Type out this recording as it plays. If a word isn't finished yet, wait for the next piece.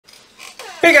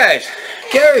Hey guys,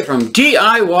 Gary from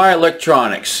DIY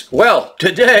Electronics. Well,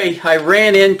 today I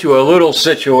ran into a little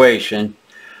situation.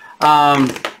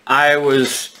 I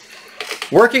was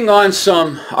working on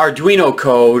some Arduino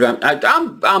code.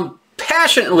 I'm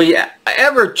passionately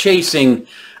ever chasing,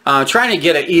 trying to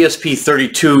get an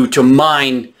ESP32 to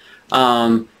mine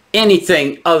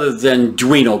anything other than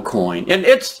Arduino coin, and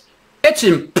it's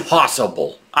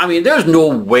impossible. I mean, there's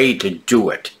no way to do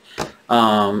it.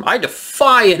 I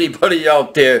defy anybody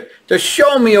out there to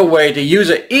show me a way to use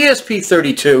an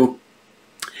ESP32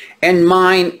 and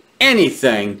mine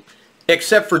anything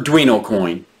except for Arduino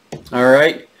coin.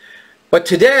 Alright? But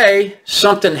today,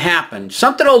 something happened.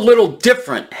 Something a little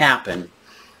different happened.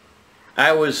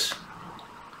 I was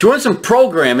doing some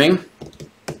programming,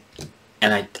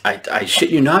 and I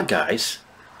shit you not, guys,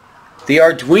 the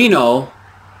Arduino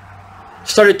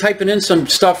started typing in some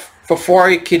stuff before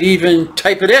I could even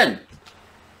type it in.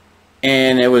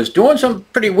 And it was doing some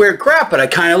pretty weird crap, but I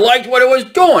kind of liked what it was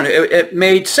doing. It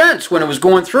made sense when it was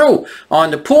going through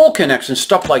on the pool connects and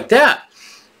stuff like that.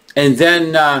 And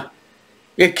then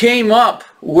it came up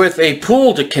with a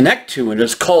pool to connect to, and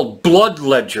it's called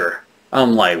BloodLedger.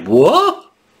 I'm like,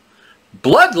 what?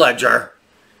 BloodLedger?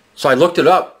 So I looked it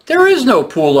up. There is no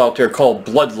pool out there called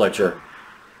BloodLedger.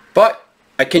 But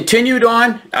I continued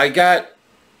on. I got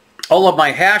all of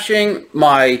my hashing,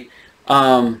 my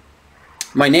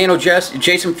nano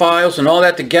JSON files and all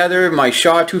that together, my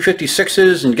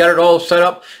SHA-256s, and got it all set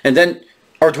up. And then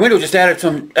Arduino just added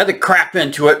some other crap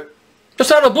into it, just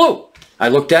out of the blue. I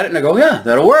looked at it and I go, yeah,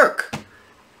 that'll work.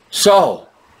 So,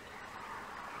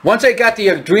 once I got the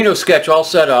Arduino sketch all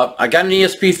set up, I got an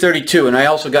ESP32, and I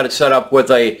also got it set up with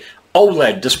a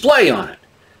OLED display on it.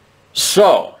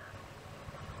 So,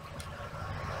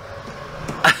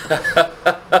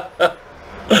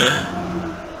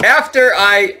 after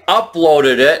I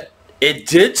uploaded it, it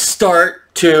did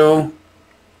start to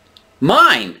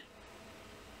mine.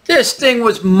 This thing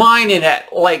was mining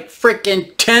at like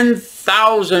freaking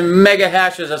 10,000 mega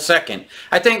hashes a second.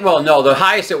 I think, well, no, the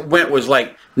highest it went was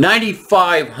like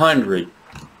 9,500.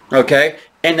 Okay?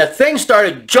 And the thing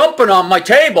started jumping on my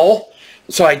table,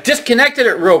 so I disconnected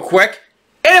it real quick,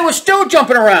 and it was still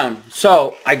jumping around.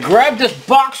 So I grabbed this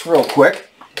box real quick,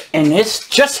 and it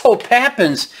just so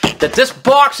happens that this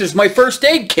box is my first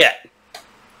aid kit.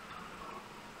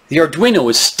 The Arduino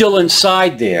is still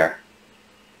inside there.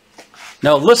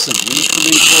 Now listen, let me come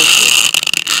in closer.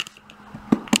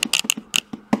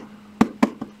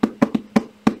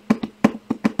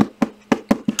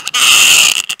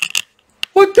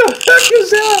 What the heck is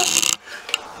that?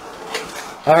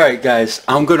 Alright guys,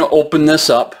 I'm going to open this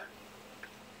up,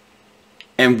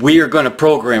 and we are going to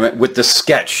program it with the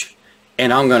sketch.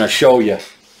 And I'm going to show you.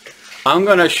 I'm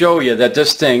going to show you that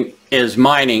this thing is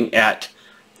mining at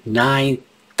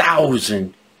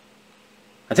 9,000.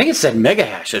 I think it said mega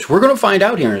hashes. We're going to find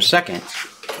out here in a second.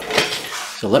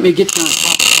 So let me get you on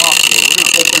top of the box here.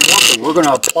 We're going to open it up and we're going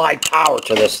to apply power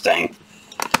to this thing.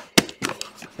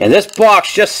 And this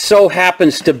box just so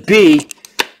happens to be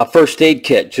a first aid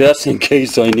kit, just in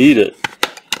case I need it.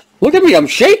 Look at me, I'm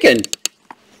shaking.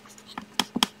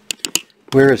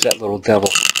 Where is that little devil?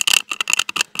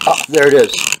 Oh, there it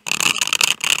is.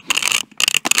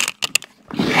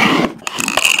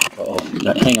 Uh-oh.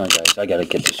 Hang on, guys. I gotta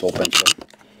get this open so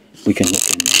we can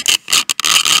look in there.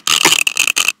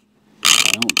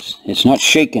 It's not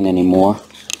shaking anymore.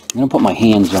 I'm gonna put my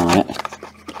hands on it.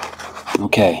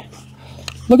 Okay.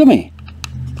 Look at me.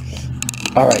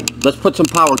 Alright, let's put some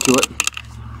power to it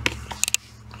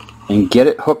and get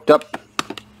it hooked up.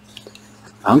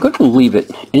 I'm gonna leave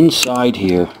it inside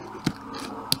here,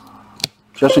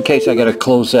 just in case I gotta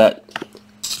close that.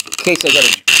 In case I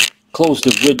gotta close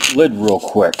the lid real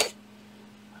quick.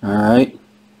 Alright.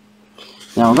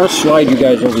 Now I'm gonna slide you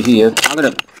guys over here. I'm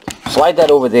gonna slide that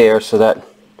over there so that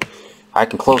I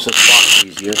can close this box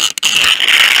easier.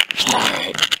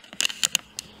 Alright.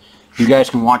 You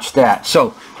guys can watch that.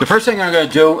 So the first thing I'm gonna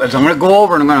do is I'm gonna go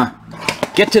over and I'm gonna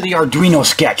get to the Arduino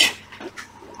sketch.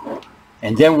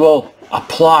 And then we'll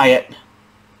apply it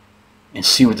and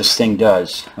see what this thing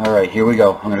does. Alright, here we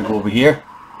go. I'm going to go over here.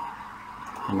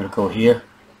 I'm going to go here.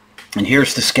 And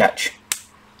here's the sketch.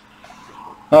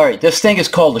 Alright, this thing is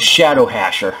called a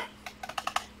ShadowHasher.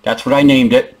 That's what I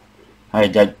named it. I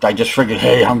just figured,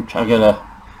 hey, I'm going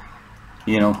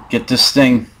to, get this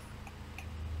thing.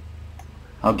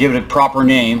 I'll give it a proper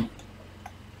name.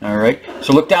 Alright,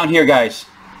 so look down here, guys.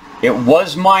 It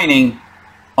was mining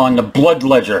on the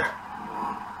BloodLedger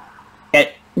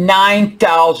at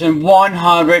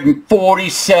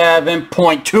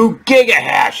 9,147.2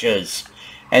 gigahashes.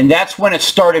 And that's when it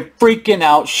started freaking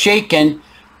out, shaking,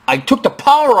 I took the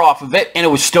power off of it and it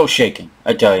was still shaking,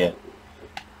 I tell you.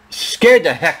 Scared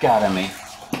the heck out of me.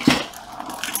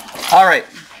 Alright,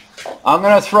 I'm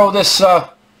going to throw this,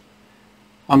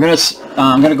 I'm going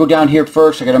to go down here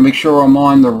first. I got to make sure I'm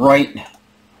on the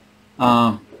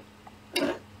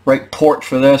right port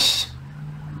for this.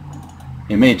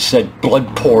 It may have said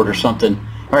blood port or something.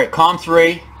 Alright,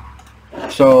 COM3.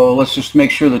 So let's just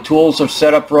make sure the tools are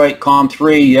set up right.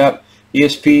 COM3, yep.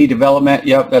 ESP development,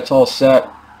 yep, that's all set.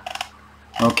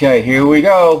 Okay, here we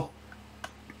go.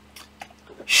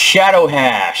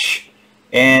 ShadowHash,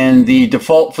 and the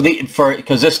default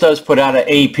because this does put out an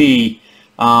AP.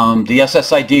 The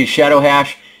SSID is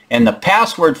ShadowHash, and the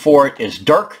password for it is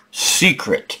dark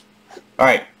secret. All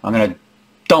right, I'm gonna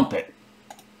dump it.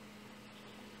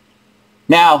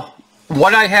 Now,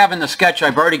 what I have in the sketch,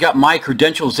 I've already got my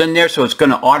credentials in there, so it's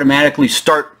going to automatically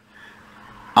start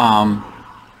mining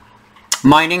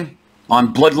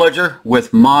on BloodLedger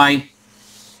with my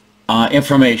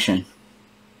information.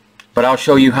 But I'll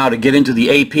show you how to get into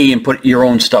the AP and put your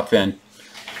own stuff in.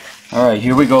 Alright,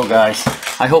 here we go, guys.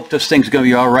 I hope this thing's going to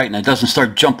be alright and it doesn't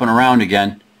start jumping around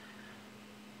again.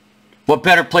 What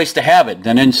better place to have it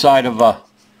than inside of a,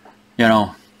 you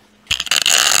know,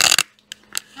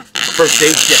 first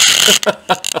aid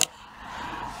kit.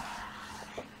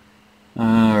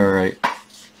 Alright.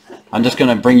 I'm just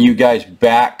going to bring you guys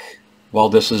back while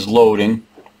this is loading.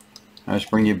 I'll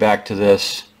just bring you back to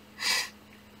this.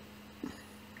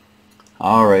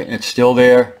 Alright, it's still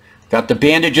there. Got the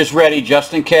bandages ready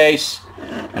just in case.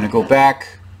 And I go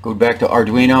back to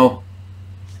Arduino.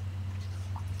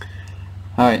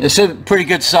 Alright, this is a pretty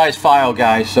good size file,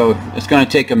 guys, so it's going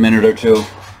to take a minute or two.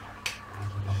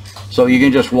 So you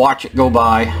can just watch it go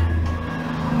by.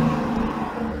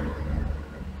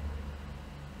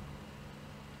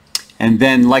 And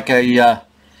then, like I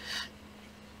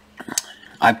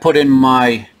put in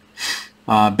my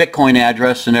Bitcoin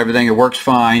address and everything, it works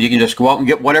fine. You can just go out and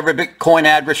get whatever Bitcoin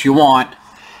address you want.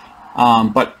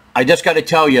 But I just got to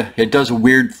tell you, it does a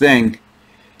weird thing.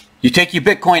 You take your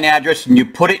Bitcoin address and you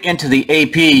put it into the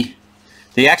AP,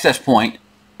 the access point,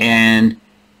 and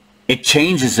it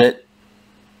changes it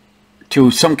to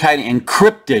some kind of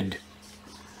encrypted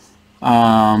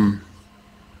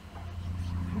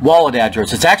wallet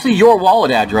address. It's actually your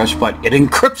wallet address, but it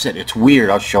encrypts it. It's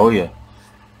weird. I'll show you.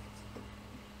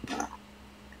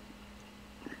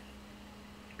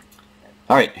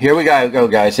 Alright, here we go,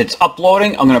 guys. It's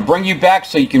uploading. I'm going to bring you back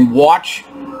so you can watch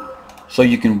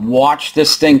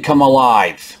this thing come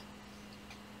alive.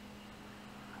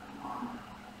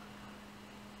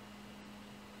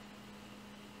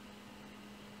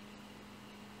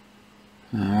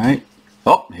 Alright.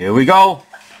 Oh, here we go.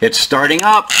 It's starting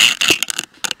up.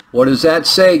 What does that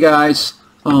say, guys?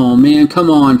 Oh man, come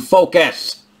on,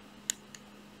 focus.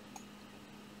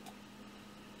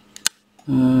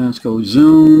 Let's go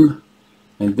zoom.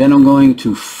 And then I'm going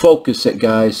to focus it,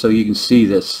 guys, so you can see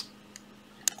this.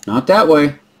 Not that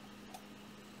way.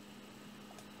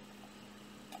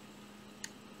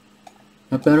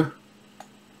 That better?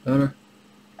 Better?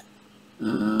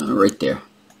 Right there.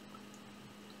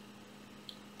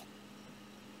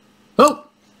 Oh!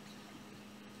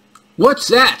 What's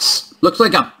that? Looks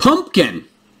like a pumpkin.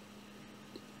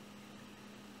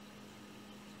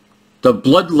 The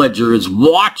BloodLedger is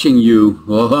watching you.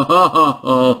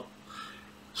 Oh.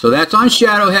 So that's on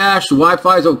ShadowHash. The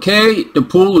Wi-Fi is okay. The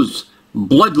pool is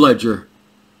BloodLedger.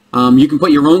 You can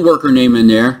put your own worker name in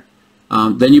there.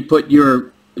 Then you put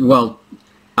your, well,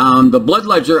 the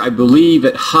BloodLedger, I believe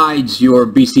it hides your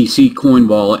BCC coin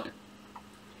wallet.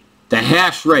 The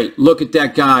hash rate, look at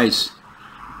that, guys.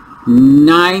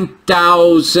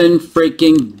 9,000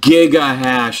 freaking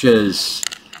gigahashes.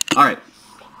 Alright,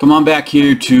 come on back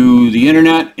here to the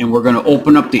internet and we're going to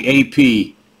open up the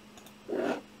AP.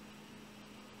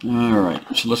 Alright,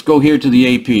 so let's go here to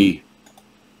the AP.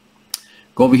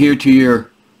 Go over here to your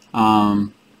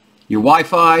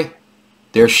Wi-Fi.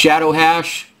 There's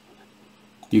ShadowHash.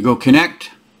 You go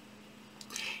connect.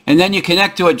 And then you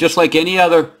connect to it just like any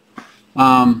other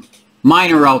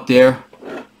miner out there.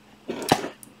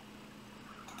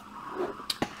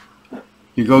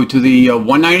 You go to the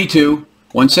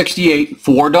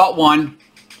 192.168.4.1,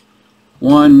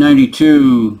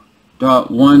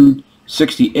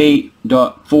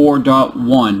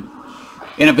 192.168.4.1.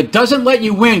 And if it doesn't let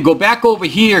you in, go back over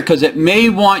here because it may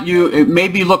want you, it may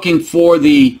be looking for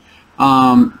the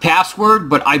password,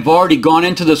 but I've already gone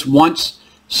into this once,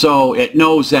 so it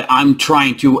knows that I'm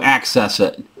trying to access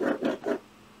it.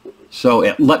 So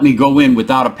it let me go in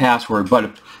without a password, but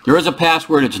if there is a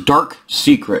password, it's dark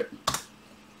secret.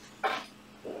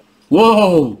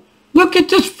 Whoa! Look at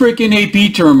this freaking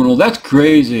AP terminal. That's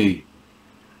crazy.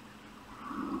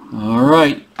 All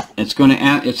right,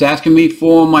 it's asking me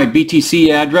for my BTC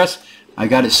address. I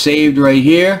got it saved right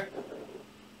here.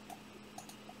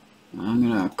 I'm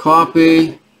gonna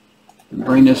copy,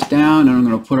 bring this down, and I'm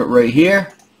gonna put it right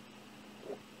here.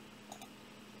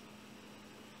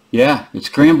 Yeah, it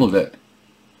scrambled it.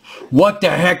 What the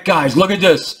heck, guys? Look at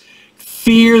this.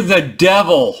 Fear the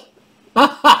devil.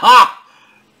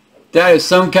 That is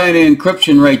some kind of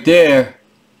encryption right there.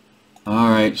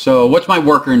 Alright, so what's my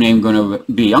worker name going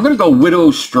to be? I'm going to go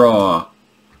Widow Straw.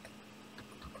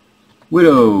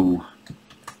 Widow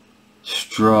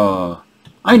Straw.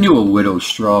 I knew a Widow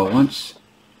Straw once.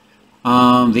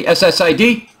 The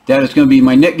SSID, that is going to be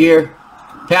my Netgear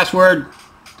password.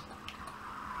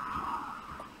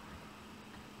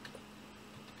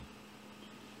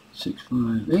 Six,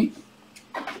 5, 8.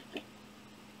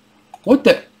 What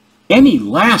the? Any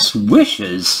last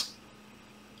wishes?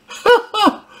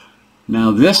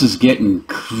 Now this is getting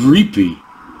creepy.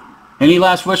 Any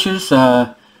last wishes?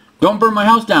 Don't burn my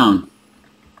house down.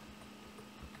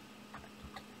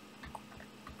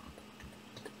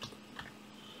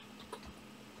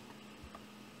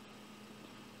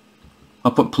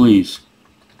 I'll put please.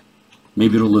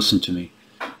 Maybe it'll listen to me.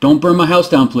 Don't burn my house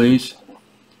down, please.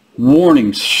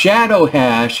 Warning,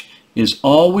 ShadowHash is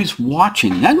always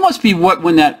watching. That must be what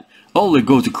when that OLED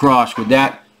goes across with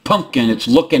that pumpkin, it's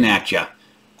looking at you.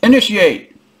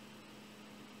 Initiate.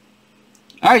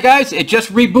 Alright guys, it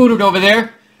just rebooted over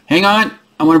there. Hang on,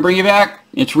 I want to bring you back.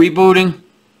 It's rebooting.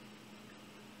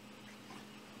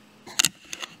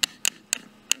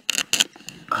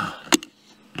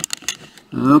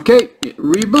 Okay, it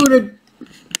rebooted.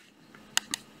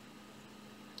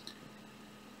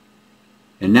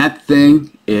 And that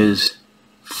thing is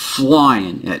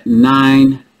flying at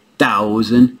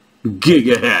 9,000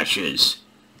 gigahashes.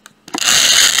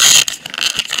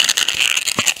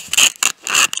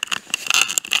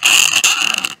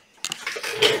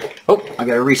 Oh, I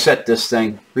gotta reset this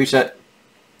thing. Reset.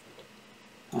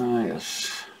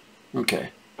 Yes. Okay.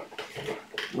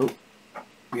 Oh,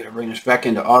 we gotta bring this back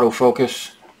into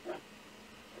autofocus.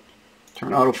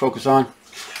 Turn autofocus on.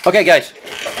 Okay, guys.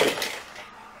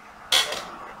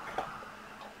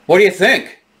 What do you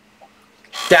think?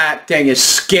 That thing is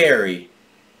scary.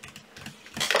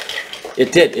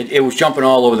 It did. It was jumping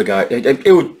all over the guy.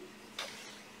 It was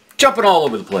jumping all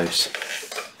over the place.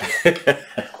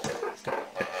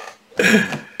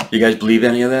 You guys believe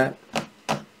any of that?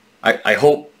 I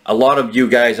hope a lot of you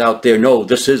guys out there know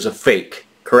this is a fake.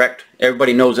 Correct?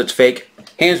 Everybody knows it's fake.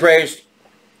 Hands raised.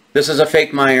 This is a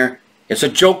fake miner. It's a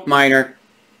joke miner.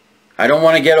 I don't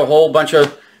want to get a whole bunch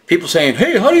of people saying,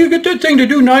 hey, how do you get that thing to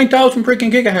do 9,000 freaking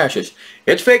gigahashes?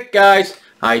 It's fake, guys.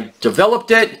 I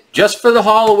developed it just for the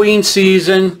Halloween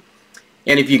season.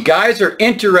 And if you guys are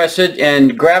interested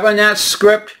in grabbing that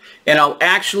script, and I'll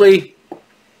actually,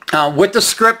 with the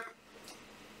script,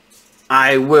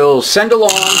 I will send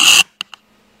along,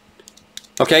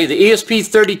 okay, the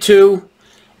ESP32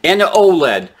 and the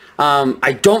OLED.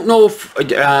 I don't know if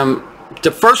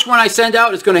the first one I send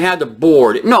out is going to have the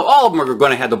board. No, all of them are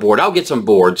going to have the board. I'll get some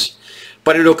boards.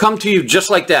 But it'll come to you just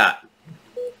like that.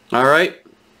 Alright?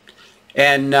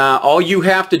 And all you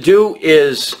have to do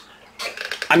is,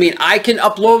 I mean, I can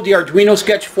upload the Arduino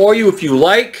sketch for you if you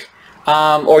like.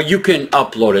 Or you can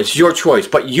upload it. It's your choice.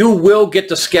 But you will get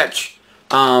the sketch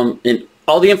and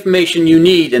all the information you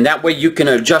need. And that way you can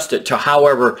adjust it to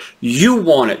however you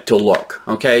want it to look.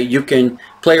 Okay? You can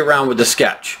play around with the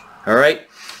sketch. Alright?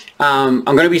 I'm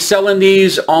going to be selling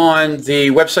these on the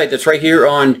website that's right here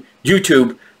on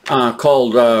YouTube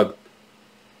called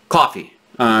Coffee,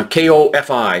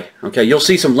 K-O-F-I. Okay, you'll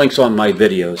see some links on my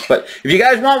videos. But if you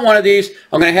guys want one of these,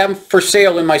 I'm going to have them for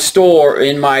sale in my store,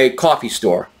 in my coffee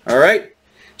store. All right?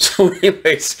 So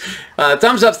anyways,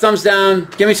 thumbs up, thumbs down.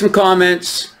 Give me some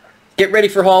comments. Get ready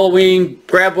for Halloween.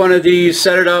 Grab one of these,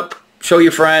 set it up, show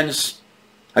your friends.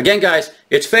 Again, guys,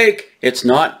 it's fake. It's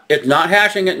not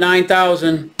hashing at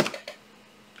 9,000.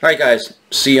 All right, guys.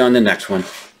 See you on the next one.